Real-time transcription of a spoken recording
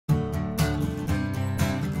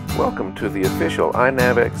Welcome to the official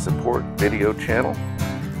iNavX support video channel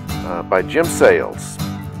by Jim Sales.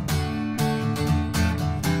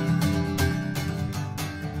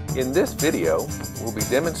 In this video, we'll be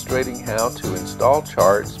demonstrating how to install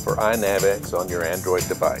charts for iNavX on your Android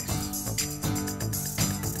device.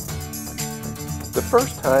 The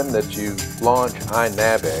first time that you launch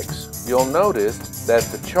iNavX, you'll notice that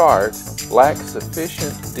the chart lacks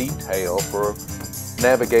sufficient detail for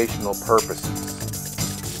navigational purposes.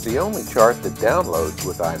 The only chart that downloads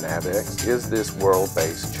with iNavX is this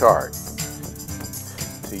world-based chart.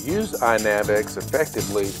 To use iNavX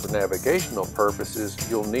effectively for navigational purposes,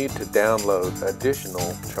 you'll need to download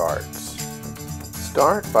additional charts.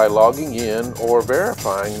 Start by logging in or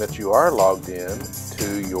verifying that you are logged in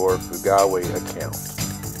to your Fugawe account.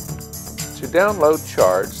 To download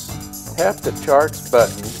charts, tap the Charts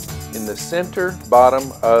button in the center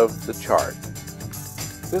bottom of the chart.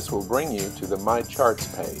 This will bring you to the My Charts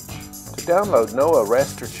page. To download NOAA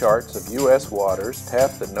raster charts of U.S. waters,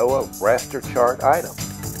 tap the NOAA raster chart item.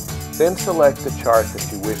 Then select the chart that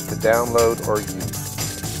you wish to download or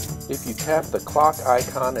use. If you tap the clock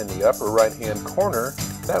icon in the upper right-hand corner,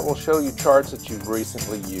 that will show you charts that you've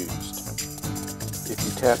recently used. If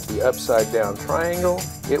you tap the upside-down triangle,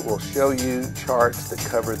 it will show you charts that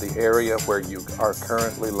cover the area where you are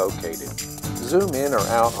currently located. Zoom in or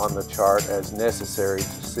out on the chart as necessary to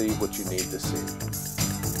see what you need to see.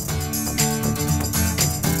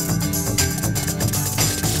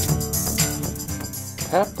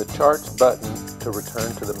 Tap the Charts button to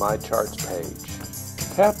return to the My Charts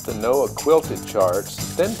page. Tap the NOAA Quilted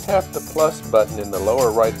charts, then tap the plus button in the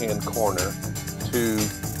lower right-hand corner to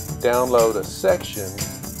download a section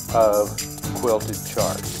of Quilted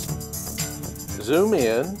charts. Zoom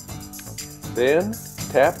in, then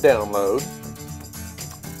tap Download,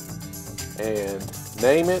 and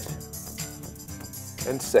name it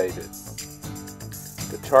and save it.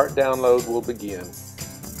 The chart download will begin.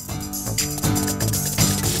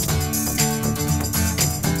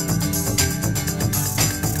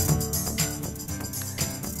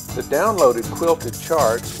 The downloaded Quilted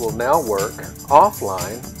charts will now work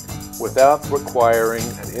offline without requiring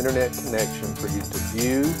an internet connection for you to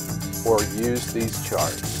view or use these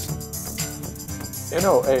charts.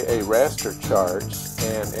 NOAA raster charts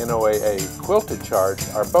and NOAA Quilted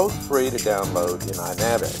charts are both free to download in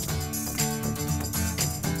iNavX.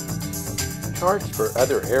 Charts for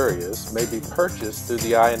other areas may be purchased through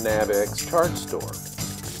the iNavX chart store.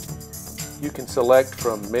 You can select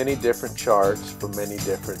from many different charts from many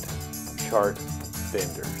different chart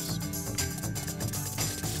vendors.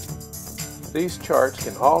 These charts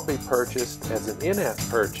can all be purchased as an in-app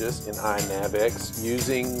purchase in iNavX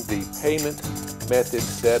using the payment method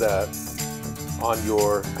set up on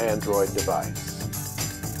your Android device.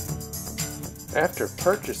 After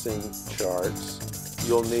purchasing charts,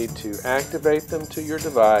 you'll need to activate them to your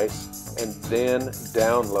device and then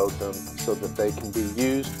download them so that they can be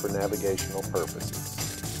used for navigational purposes.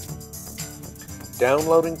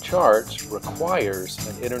 Downloading charts requires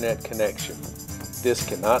an internet connection. This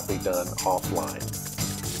cannot be done offline.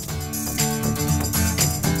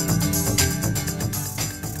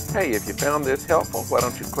 Hey, if you found this helpful, why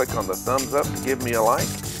don't you click on the thumbs up to give me a like?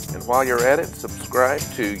 And while you're at it, subscribe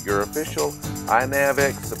to your official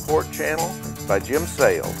iNavX support channel by Jim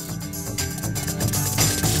Sales.